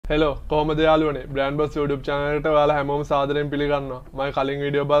Hello කොහොමද යාළුවනේ brand bus YouTube channel එකට ඔයාලා හැමෝම සාදරයෙන් පිළිගන්නවා. මම කලින්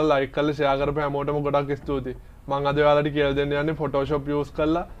වීඩියෝ බලලා ලයික් කරලා ෂෙයා කරපු හැමෝටම ගොඩක් ස්තුතියි. මම අද ඔයාලට කියලා දෙන්න යන්නේ Photoshop use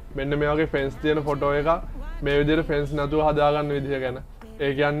කරලා මෙන්න මේ වගේ ෆෙන්ස් තියෙන ෆොටෝ එකක් මේ විදිහට ෆෙන්ස් නැතුව හදාගන්න විදිහ ගැන.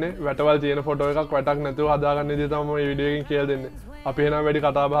 ඒ කියන්නේ වැටවල් තියෙන ෆොටෝ එකක් වැටක් නැතුව හදාගන්න විදිහ තමයි මේ වීඩියෝ එකෙන් කියලා දෙන්නේ. අපි එහෙනම් වැඩි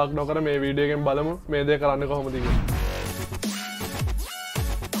කතා බහක් නොකර මේ වීඩියෝ එකෙන් බලමු මේ දේ කරන්නේ කොහොමද කියලා.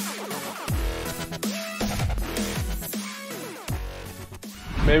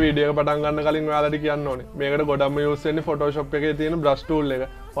 මේ වීඩියෝ එක පටන් ගන්න කලින් ඔයාලට කියන්න ඕනේ මේකට ගොඩක්ම යූස් වෙන්නේ Photoshop එකේ තියෙන brush tool එක.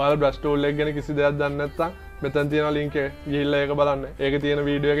 ඔයාලා brush tool එක ගැන කිසි දෙයක් දන්නේ නැත්නම් මෙතන තියෙන link එක ගිහිල්ලා ඒක බලන්න. ඒකේ තියෙන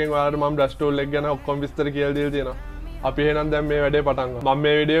වීඩියෝ එකෙන් ඔයාලට මම brush tool එක ගැන ඔක්කොම විස්තර කියලා දීලා තියෙනවා. අපි එහෙනම් දැන් මේ වැඩේ පටන් ගමු. මම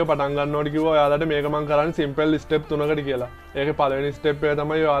මේ වීඩියෝ එක පටන් ගන්නකොට කිව්වා ඔයාලට මේක මම කරන්නේ simple step 3කට කියලා. ඒකේ පළවෙනි step එක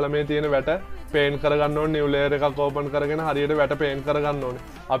තමයි ඔයාලා මේ තියෙන වැට paint කරගන්න ඕනේ. new layer එකක් open කරගෙන හරියට වැට paint කරගන්න ඕනේ.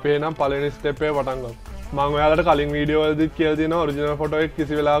 අපි එහෙනම් පළවෙනි step එක පටන් ගමු. මම ඔයාලට කලින් වීඩියෝ වලදීත් කියලා තියෙනවා ඔරිජිනල් ෆොටෝ එක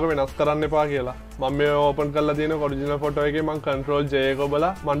කිසි වෙලාවක වෙනස් කරන්න එපා කියලා. මම මේ ඕපන් කරලා තියෙන ඔරිජිනල් ෆොටෝ එකේ මම control J එක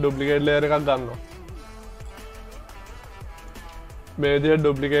ඔබලා මම duplicate layer එකක් ගන්නවා. මේ විදිහට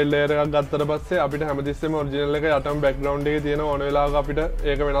duplicate layer එකක් ගත්තට පස්සේ අපිට හැමතිස්සෙම ඔරිජිනල් එක යටම background එකේ තියෙන ඕන වෙලාවක අපිට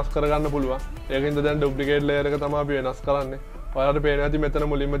ඒක වෙනස් කරගන්න පුළුවන්. ඒකින්ද දැන් duplicate layer එක තමයි අපි වෙනස් කරන්නේ. ඔයාලට පේනවා ඇති මෙතන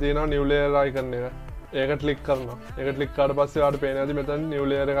මුලින්ම තියෙනවා new layer icon එක. ඒක ක්ලික් කරනවා. ඒක ක්ලික් කරාට පස්සේ ඔයාලට පේනවා ඇති මෙතන new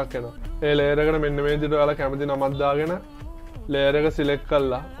layer එකක් එනවා. ඒ layer එකට මෙන්න මේ විදිහට ඔයාලා කැමති නමක් දාගෙන layer එක select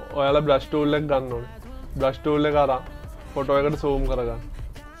කරලා ඔයාලා brush tool එක ගන්න ඕනේ. brush tool එක අරන් ෆොටෝ එකට zoom කරගන්න.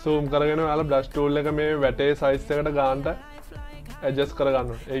 zoom කරගෙන ඔයාලා brush tool එක මේ වැටේ size එකට ගන්නට adjust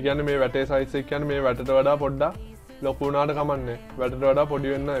කරගන්න ඕනේ. ඒ කියන්නේ මේ වැටේ size එක කියන්නේ මේ වැටට වඩා පොඩ්ඩක් ලොකු වුණාට කමන්නේ. වැටට වඩා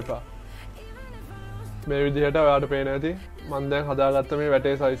පොඩි වෙන්න එපා. මේ විදිහට ඔයාලට පේනවා ඇති මම දැන් හදාගත්ත මේ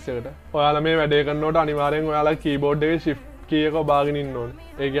වැටේ size එකට. ඔයාලා මේ වැඩේ කරනකොට අනිවාර්යෙන් ඔයාලා keyboard එකේ shift key එක ඔබාගෙන ඉන්න ඕනේ.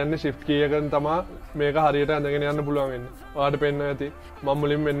 ඒ කියන්නේ shift key එකෙන් තමයි මේක හරියට ඇඳගෙන යන්න පුළුවන් වෙන්නේ. ඔයාලට පේනවා ඇති මම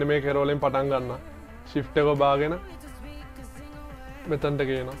මුලින් මෙන්න මේ කෙරෝලෙන් පටන් ගන්නවා. shift එක ඔබාගෙන මෙතනට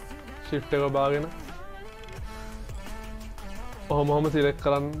ගේනවා. shift එක ඔබාගෙන ඔහොම select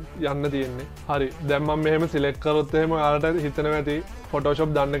කරන් යන්න තියෙන්නේ. හරි. දැන් මම මෙහෙම select කරොත් එහෙම ඔයාලට හිතනවා ඇති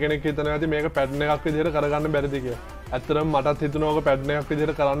Photoshop දන්න කෙනෙක් හිතනවා ඇති මේක pattern එකක් විදිහට කරගන්න බැරිද කියලා. ඇත්තටම මටත් හිතුණා ඔක pattern එකක්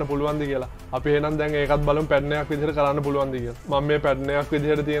විදිහට කරන්න පුළුවන්ද කියලා. අපි එහෙනම් දැන් ඒකත් බලමු pattern එකක් විදිහට කරන්න පුළුවන්ද කියලා. මම මේ pattern එකක්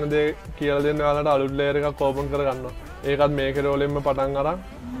විදිහට තියෙන දේ කියලා දෙන්න ඔයාලට අලුත් layer එකක් open කරගන්නවා. ඒකත් මේකේ රෝලෙන්ම පටන් අරන්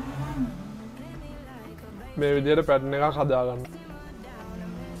මේ විදිහට pattern එකක් හදාගන්න.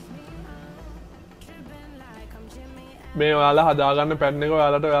 මේ ඔයාලා හදාගන්න pattern එක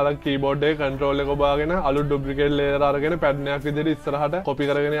ඔයාලට ඔයාලා keyboard එකේ control එක ඔබාගෙන අලුත් duplicate layer අරගෙන pattern එකක් විදිහට ඉස්සරහට copy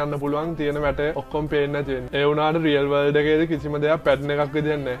කරගෙන යන්න පුළුවන් තියෙන වැටේ ඔක්කොම පේන්නේ නැති වෙන්නේ. ඒ වුණාට real world එකේදී කිසිම දෙයක් pattern එකක්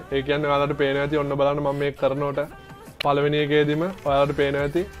විදිහට නැහැ. ඒ කියන්නේ ඔයාලට පේනවා ඇති ඔන්න බලන්න මම මේක කරනකොට පළවෙනි එකේදීම ඔයාලට පේනවා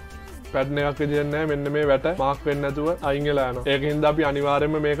ඇති pattern එකක් විදිහට නැහැ. මෙන්න මේ වැට mark වෙන්නේ නැතුව අයින් වෙලා යනවා. ඒකින්ද අපි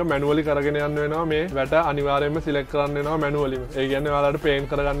අනිවාර්යයෙන්ම මේක manually කරගෙන යන්න වෙනවා. මේ වැට අනිවාර්යයෙන්ම select කරන්න වෙනවා manually. ඒ කියන්නේ ඔයාලට paint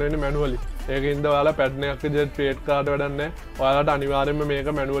කරගන්න වෙන්නේ manually. ඒකින්ද ඔයාලා pattern එකක් විදිහට create කරාට වැඩක් නැහැ. ඔයාලට අනිවාර්යයෙන්ම මේක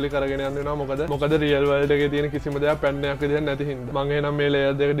manually කරගෙන යන්න වෙනවා. මොකද real world එකේ තියෙන කිසිම දෙයක් pattern එකක් විදිහට නැති හින්දා. මම එහෙනම් මේ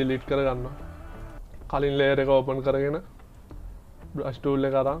layer දෙක delete කරගන්නවා. කලින් layer එක open කරගෙන brush tool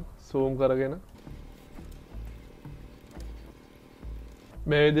එක අරන් zoom කරගෙන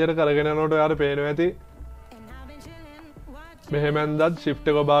මේ විදිහට කරගෙන යනකොට ඔයාලට පේනවා ඇති මෙහෙම ඇඳද්දි shift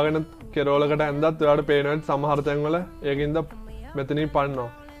එක ඔබාගෙන කෙරෝලකට ඇඳද්දි ඔයාලට පේනවා ඇති සමහර තැන්වල ඒකින්ද මෙතනින් පන්නවා.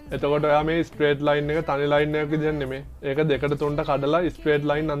 එතකොට ඔයා මේ ස්ට්‍රේට් ලයින් එක තනි ලයින් එකක් විදිහට නෙමෙයි. ඒක දෙකට තුනට කඩලා ස්ට්‍රේට්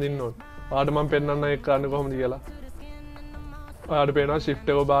ලයින් අඳින්න ඕනේ. ඔයාලට මම පෙන්නන්න ඒක කරන්නේ කොහොමද කියලා. ඔයාලට පේනවා shift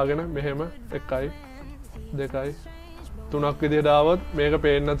එක ඔබාගෙන මෙහෙම 1යි 2යි 3ක් විදිහට ආවොත් මේක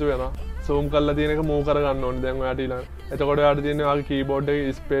පේන්නේ නැතු වෙනවා. zoom කරලා තියෙන එක move කරගන්න ඕනේ දැන් ඔයාලට ඊළඟ. එතකොට ඔයාලට තියෙන්නේ ඔයාගේ keyboard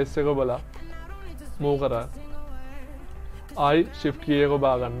එකේ space එක ඔබලා move කරා. I shift key එක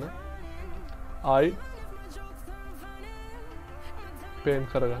ඔබා ගන්න. I paint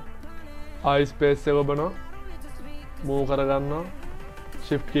කරගන්න. I space එක ඔබනවා. move කරගන්නවා.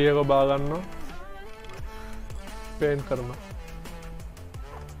 shift key එක ඔබා ගන්නවා. paint කරනවා.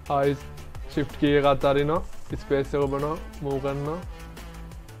 I shift key එක අතරිනවා. space එක ඔබනවා. move කරනවා.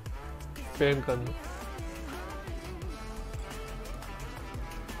 paint කරනවා.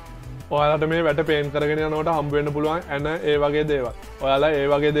 ඔයාලට මේ වැට paint කරගෙන යනකොට හම්බ වෙන්න පුළුවන් ඇන ඒ වගේ දේවල්. ඔයාලා ඒ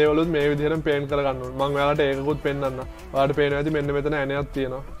වගේ දේවලුත් මේ විදිහට paint කරගන්න ඕනේ. මම ඔයාලට ඒකකුත් පෙන්නන්නම්. ඔයාලට පේනවා ඇති මෙන්න මෙතන ඇණයක්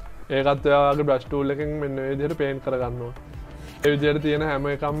තියෙනවා. ඒකත් ඔයාගේ brush tool එකෙන් මෙන්න මේ විදිහට paint කරගන්න ඕනේ. ඒ විදිහට තියෙන හැම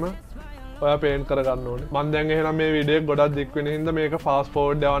එකක්ම ඔයා paint කරගන්න ඕනේ. මම දැන් එහෙනම් මේ වීඩියෝ එක ගොඩක් දික් වෙන හින්දා මේක fast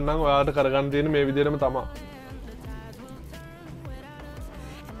forward යවන්නම්. ඔයාලට කරගන්න තියෙන මේ විදිහටම තමයි.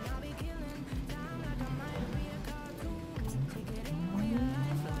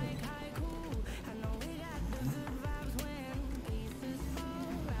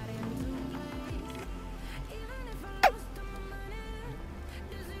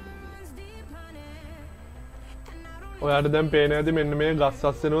 ඔයාට දැන් පේනවා ඇති මෙන්න මේ ගස්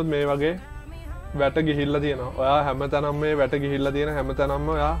අස්සෙනුත් මේ වගේ වැට ගිහිල්ලා තියෙනවා. ඔයා හැමතැනම මේ වැට ගිහිල්ලා තියෙන හැමතැනම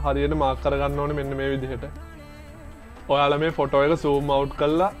ඔයා හරියට මාක් කරගන්න ඕනේ මෙන්න මේ විදිහට. ඔයාලා මේ ෆොටෝ එක zoom out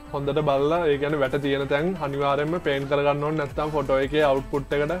කරලා හොඳට බලලා ඒ කියන්නේ වැට තියෙන තැන් අනිවාර්යයෙන්ම පේන්ට් කරගන්න ඕනේ නැත්නම් ෆොටෝ එකේ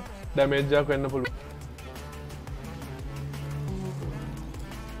output එකට damage එකක් වෙන්න පුළුවන්.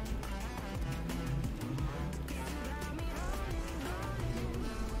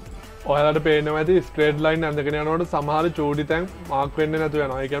 ඔයාලට පේනවා ඇති ස්ට්‍රේට් ලයින් ඇඳගෙන යනකොට සමහර චූටි තැන් මාක් වෙන්නේ නැතුව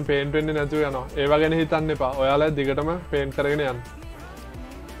යනවා. ඒ කියන්නේ පේන්ට් වෙන්නේ නැතුව යනවා. ඒව ගැන හිතන්න එපා. ඔයාලා දිගටම පේන්ට් කරගෙන යන්න.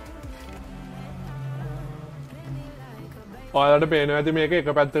 ඔයාලට පේනවා ඇති මේක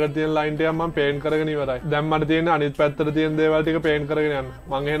එක පැත්තකට තියෙන ලයින් ටිකක් මම පේන්ට් කරගෙන ඉවරයි. දැන් මට තියෙන්නේ අනිත් පැත්තට තියෙන දේවල් ටික පේන්ට් කරගෙන යන්න.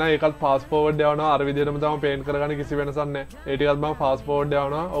 මම එහෙනම් ඒකත් ෆාස්ට් ෆෝවර්ඩ් යවනවා. අර විදිහටම තමයි පේන්ට් කරගන්න කිසි වෙනසක් නැහැ. ඒ ටිකත් මම ෆාස්ට් ෆෝවර්ඩ්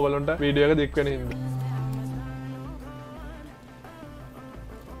යවනවා. ඔයගලන්ට වීඩියෝ එක දික් වෙන හින්දා.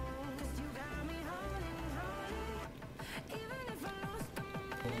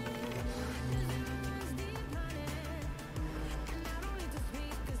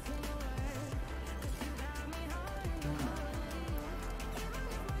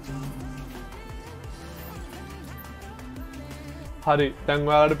 හරි දැන්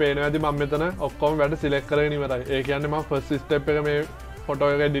ඔයාලට පේනවා ඇති මම මෙතන ඔක්කොම වැඩ සිලෙක්ට් කරගෙන ඉවරයි. ඒ කියන්නේ මම ෆස්ට් ස්ටෙප් එක මේ ෆොටෝ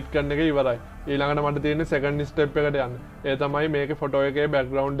එක එඩිට් කරන එක ඉවරයි. ඊළඟට මට තියෙන්නේ සෙකන්ඩ් ස්ටෙප් එකට යන්න. ඒ තමයි මේකේ ෆොටෝ එකේ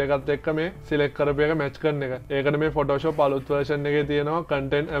බෑග්ග්‍රවුන්ඩ් එකත් එක්ක මේ සිලෙක්ට් කරපු එක මැච් කරන එක. ඒකට මේ Photoshop අලුත් version එකේ තියෙනවා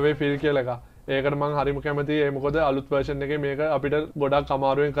content away fill කියලා එකක්. ඒකට මම හරිම කැමතියි. ඒ මොකද අලුත් version එකේ මේක අපිට ගොඩක්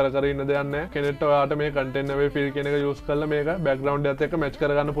අමාරුවෙන් කර ඉන්න දෙයක් නැහැ. කෙනෙක්ට ඔයාට මේ content away fill කියන එක use කරලා මේක බෑග්ග්‍රවුන්ඩ් එකත් එක්ක මැච්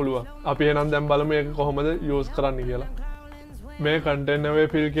කරගන්න පුළුවන්. අපි එහෙනම් දැන් බලමු මේක කොහොමද use කරන්න කියලා. මේ content away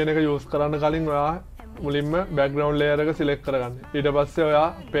fill කියන එක use කරන්න කලින් ඔයා මුලින්ම background layer එක select කරගන්න. ඊට පස්සේ ඔයා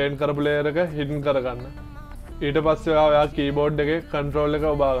paint කරපු layer එක hidden කරගන්න. ඊට පස්සේ ඔයා keyboard එකේ control එක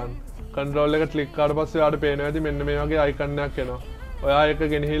ඔබා ගන්න. control එක click කරාට පස්සේ ඔයාට පේනවා ඇති මෙන්න මේ වගේ icon එකක් එනවා. ඔයා ඒක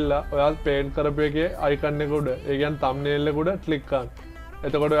ගෙනහිල්ලා ඔයා paint කරපු එකේ icon එක උඩ, ඒ කියන්නේ thumbnail එක උඩ click කරන්න.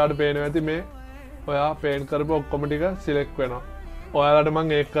 එතකොට ඔයාට පේනවා ඇති මේ ඔයා paint කරපු ඔක්කොම ටික select වෙනවා. ඔයාලට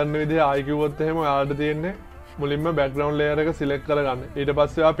මම ඒක කරන විදිහ ආයි කිව්වොත් එහෙම ඔයාලට තියෙන්නේ මුලින්ම background layer එක select කරගන්න. ඊට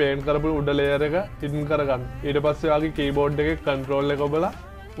පස්සේ ඔයා paint කරපු උඩ layer එක hidden කරගන්න. ඊට පස්සේ ඔයාගේ keyboard එකේ control එක ඔබලා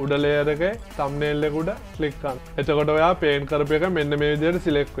උඩ layer එකේ thumbnail එක උඩ click කරන්න. එතකොට ඔයා paint කරපු එක මෙන්න මේ විදිහට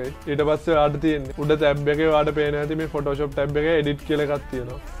select වෙයි. ඊට පස්සේ ඔයාට තියෙන්නේ උඩ tab එකේ ඔයාට පේනවා ඇති මේ Photoshop tab එකේ edit කියලා එකක්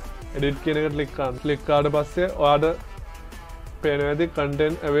තියෙනවා. edit කියන එක click කරන්න. click කරාට පස්සේ ඔයාට පේනවා ඇති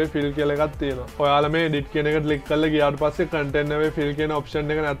content away fill කියලා එකක් තියෙනවා. ඔයාලා මේ edit කියන එක click කරලා ගියාට පස්සේ content away fill කියන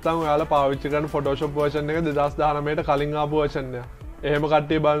option එක නැත්තම් ඔයාලා පාවිච්චි කරන Photoshop version එක 2019 ට කලින් ආපු version එක. එහෙම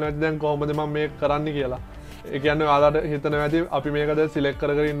කට්ටිය බලන්න ඇති දැන් කොහොමද මම මේක කරන්නේ කියලා. ඒ කියන්නේ ඔයාලට හිතනවා ඇති අපි මේක දැන් select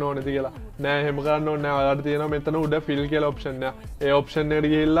කර ඉන්න ඕනේද කියලා. නෑ එහෙම කරන්න ඕනේ නෑ. ඔයාලට තියෙනවා මෙතන උඩ fill කියලා option එක. ඒ option එකට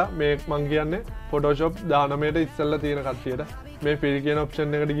ගිහිල්ලා මේ මම කියන්නේ Photoshop 19 ට ඉස්සෙල්ලා තියෙන කට්ටියට මේ fill කියන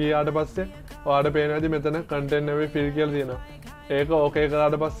option එකට ගියාට පස්සේ ඔයාලට පේනවා ඇති මෙතන content away fill කියලා තියෙනවා. ඒක ඕකේ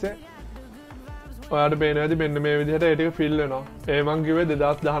කරාට පස්සේ ඔයාට පේනවා ඇති මෙන්න මේ විදිහට ඒ ටික ෆිල් වෙනවා. ඒ මං කිව්වේ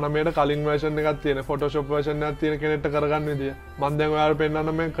 2019 ට කලින් version එකක් තියෙන Photoshop version එකක් තියෙන කෙනෙක්ට කරගන්න විදිය. මම දැන් ඔයාලට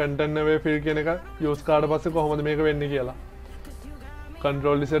පෙන්නන්නම් මේ content away fill කියන එක use කරාට පස්සේ කොහොමද මේක වෙන්නේ කියලා.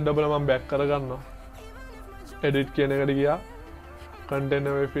 control Z දබලා මම back කරගන්නවා. edit කියන එකට ගියා. content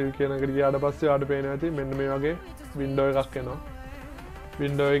away fill කියන එකට ගියාට පස්සේ ඔයාලට පේනවා ඇති මෙන්න මේ වගේ window එකක් එනවා.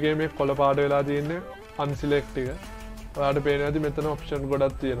 window එකේ මේ කොළ පාට වෙලා තියෙන්නේ unselect එක. ඔයාට පේනවා ඇති මෙතන ඔප්ෂන්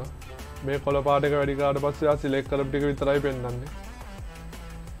ගොඩක් තියෙනවා. මේ කොළ පාට එක වැඩි කරාට පස්සේ ඔයා සිලෙක්ට් කරපු ටික විතරයි පෙන්නන්නේ.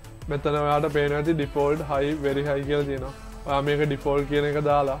 මෙතන ඔයාට පේනවා ඇති default high very high කියලා තියෙනවා. ඔයා මේක default කියන එක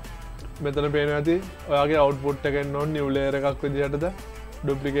දාලා මෙතන පේනවා ඇති ඔයාගේ output එක එන්න ඕන new layer එකක් විදිහටද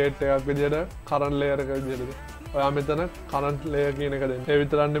duplicate එකක් විදිහට current layer එකක් විදිහටද. ඔයා මෙතන current layer කියන එක දෙන්න. ඒ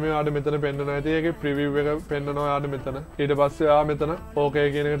විතරක් නෙමෙයි ඔයාට මෙතන පෙන්නනවා ඇති ඒකේ preview එක පෙන්නනවා ඔයාට මෙතන. ඊට පස්සේ ඔයා මෙතන okay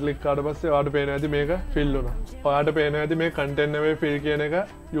කියන එක click කරාට පස්සේ ඔයාට පේනවා ඇති මේක fill වුණා. ඔයාට පේනවා ඇති මේ content away fill කියන එක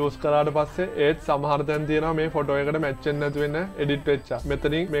use කරාට පස්සේ ඒත් සමහර තැන් තියෙනවා මේ photo එකට match වෙන්නේ නැතු වෙන edit වෙච්චා.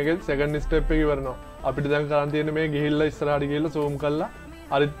 මෙතනින් මේකේ second step එක ඉවරනවා. අපිට දැන් කරන් තියෙන්නේ මේ ගිහිල්ලා ඉස්සරහට ගිහිල්ලා zoom කරලා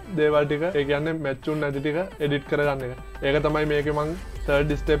අර දේවල් ටික ඒ කියන්නේ match උන් නැති ටික edit කරගන්න එක. ඒක තමයි මේකේ මං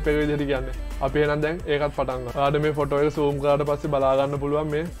third step එක විදිහට කියන්නේ. අපි එහෙනම් දැන් ඒකත් පටන් ගමු. ඔයාලට මේ ෆොටෝ එක zoom කරාට පස්සේ බලා ගන්න පුළුවන්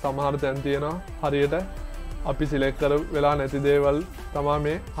මේ සමහර තැන් තියෙනවා හරියට අපි select කර වෙලා නැති දේවල් තමයි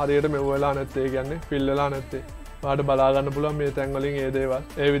මේ හරියට මෙව වෙලා නැත්තේ. ඒ කියන්නේ fill වෙලා නැත්තේ. ඔයාලට බලා ගන්න පුළුවන් මේ තැන් වලින් ඒ දේවල්.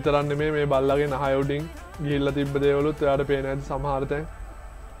 ඒ විතරක් නෙමෙයි මේ බල්ලගේ නහය උඩින් ගිහිල්ලා තිබ්බ දේවලුත් ඔයාලට පේනවා ඇති සමහර තැන්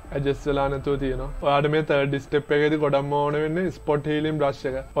adjust වෙලා නැතුව තියෙනවා. ඔයාලට මේ third step එකේදී ගොඩක්ම ඕන වෙන්නේ spot healing brush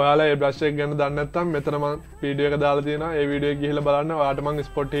එක. ඔයාලා මේ brush එක ගැන දන්නේ නැත්නම් මෙතන මම වීඩියෝ එක දාලා තියෙනවා. ඒ වීඩියෝ එක ගිහිල්ලා බලන්න. ඔයාලට මම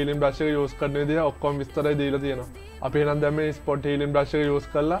spot healing brush එක use කරන විදිහ ඔක්කොම විස්තරය දීලා තියෙනවා. අපි එහෙනම් දැන් මේ spot healing brush එක use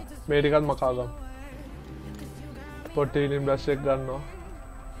කරලා මේ ටිකත් මකා ගමු. ස්පොට් හීලින් බ්‍රෂ් එක ගන්නවා.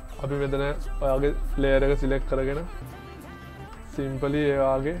 අපි මෙතන ඔයාගේ ලේයර් එක සිලෙක්ට් කරගෙන සිම්පලි ඒ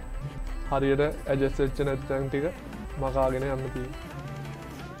වාගේ හරියට ඇඩ්ජස්ට් වෙච්ච නැත්නම් ටික මකාගෙන යන්න තියෙනවා.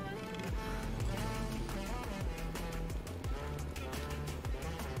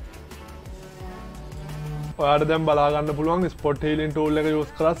 ඔයාට දැන් බලා ගන්න පුළුවන් ස්පොට් හීලින් ටූල් එක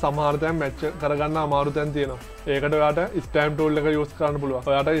යූස් කරලා සමහර තැන් මැච් කරගන්න අමාරු තැන් තියෙනවා. ඒකට ඔයාට ස්ටැම්ප් ටූල් එක යූස් කරන්න පුළුවන්.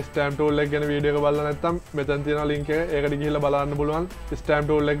 ඔයාට ස්ටැම්ප් ටූල් එක ගැන වීඩියෝ එක බලලා නැත්නම් මෙතන තියෙන ලින්ක් එක ඒකට ගිහිල්ලා බලන්න පුළුවන්. ස්ටැම්ප්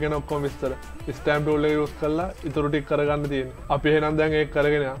ටූල් එක ගැන ඔක්කොම විස්තර. ස්ටැම්ප් ටූල් එක යූස් කරලා ඊටු ටික කරගන්න තියෙන්නේ. අපි එහෙනම් දැන් ඒක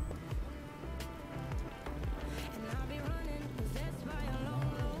කරගෙන යමු.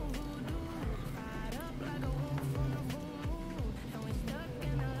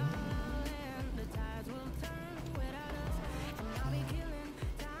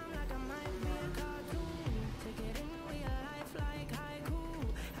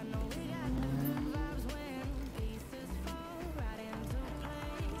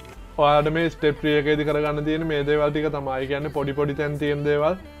 ඔයාලට මේ ස්ටෙප් 3 එකේදී කරගන්න තියෙන්නේ මේ දේවල් ටික තමයි. ඒ කියන්නේ පොඩි පොඩි තැන් තියෙන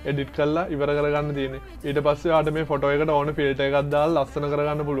දේවල් එඩිට් කරලා ඉවර කරගන්න තියෙන්නේ. ඊට පස්සේ ඔයාලට මේ ෆොටෝ එකට ඕන ෆිල්ටර් එකක් දාලා ලස්සන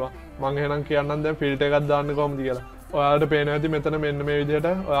කරගන්න පුළුවන්. මම එහෙනම් කියන්නම් දැන් ෆිල්ටර් එකක් දාන්න කොහොමද කියලා. ඔයාලට පේනවා ඇති මෙතන මෙන්න මේ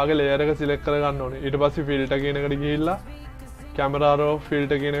විදිහට ඔයාගේ ලේයර් එක සිලෙක්ට් කරගන්න ඕනේ. ඊට පස්සේ ෆිල්ටර් කියන එකට ගිහිල්ලා කැමරා රෝ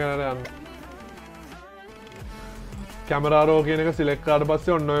ෆිල්ටර් කියන එකට යන්න. කැමරා රෝ කියන එක සිලෙක්ට් කරාට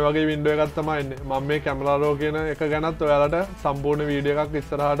පස්සේ ඔන්න ඔය වගේ වින්ඩෝ එකක් තමයි එන්නේ. මම මේ කැමරා රෝ කියන එක ගැනත් ඔයාලට සම්පූර්ණ වීඩියෝ එකක්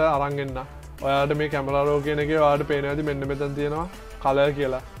ඉස්සරහට අරන් එන්න. ඔයාලට මේ කැමරා රෝ කියන එකේ ඔයාලට පේනවා ඇති මෙන්න මෙතන තියෙනවා කලර්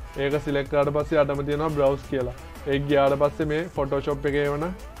කියලා. ඒක සිලෙක්ට් කරාට පස්සේ අටම තියෙනවා බ්‍රවුස් කියලා. ඒක ගියාට පස්සේ මේ ෆොටෝෂොප් එකේ වන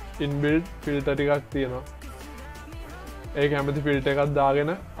ඉන්බිල්ට් ෆිල්ටර් ටිකක් තියෙනවා. ඒ කැමති ෆිල්ටර් එකක්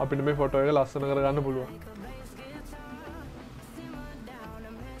දාගෙන අපිට මේ ෆොටෝ එක ලස්සන කරගන්න පුළුවන්.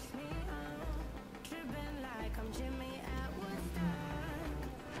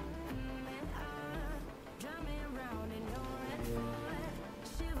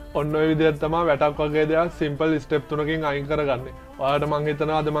 ඔන්න ඔය විදිහට තමයි වැටක් වගේ දෙයක් සිම්පල් ස්ටෙප් 3කින් අයින් කරගන්නේ. ඔයාලට මං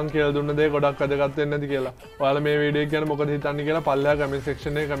හිතනවා අද මං කියලා දුන්න දේ ගොඩක් වැදගත් වෙන්නේ නැති කියලා. ඔයාලා මේ වීඩියෝ එක ගැන මොකද හිතන්නේ කියලා පල්ලෙහා කමෙන්ට්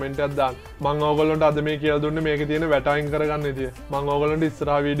සෙක්ෂන් එකේ කමෙන්ට් එකක් දාන්න. මං ඕගොල්ලන්ට අද මේ කියලා දුන්නේ මේකේ තියෙන වැට අයින් කරගන්න විදිය. මං ඕගොල්ලන්ට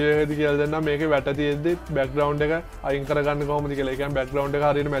ඉස්සරහා වීඩියෝ එකේදී කියලා දෙන්නම් මේකේ වැට තියෙද්දි බෑග්ග්‍රවුන්ඩ් එක අයින් කරගන්න කොහොමද කියලා. ඒ කියන්නේ බෑග්ග්‍රවුන්ඩ් එක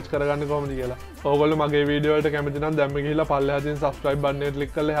හරියට මැච් කරගන්න කොහොමද කියලා. ඕගොල්ලෝ මගේ වීඩියෝ වලට කැමති නම් දැම්ම ගිහිල්ලා පල්ලෙහා තියෙන subscribe button එක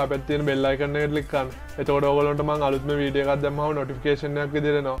ක්ලික් කරලා එහා පැත්තේ තියෙන bell icon එක ක්ලික් කරන්න. එතකොට ඕගොල්ලන්ට මං අලුත්ම වීඩියෝ එකක් දැම්මම notification එකක්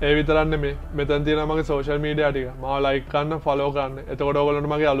විදිහට එනවා. ඒ විතරක් නෙමෙයි මෙතන තියෙනවා මගේ social media ටික. මාව like කරන්න, follow කරන්න. එතකොට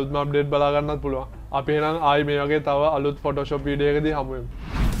ඕගොල්ලන්ට මගේ අලුත්ම අප්ඩේට් බලා ගන්නත් පුළුවන්. අපි එහෙනම් ආයි මේ වගේ තව අලුත් Photoshop වීඩියෝ එකකදී හමු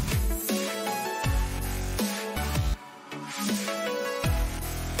වෙමු.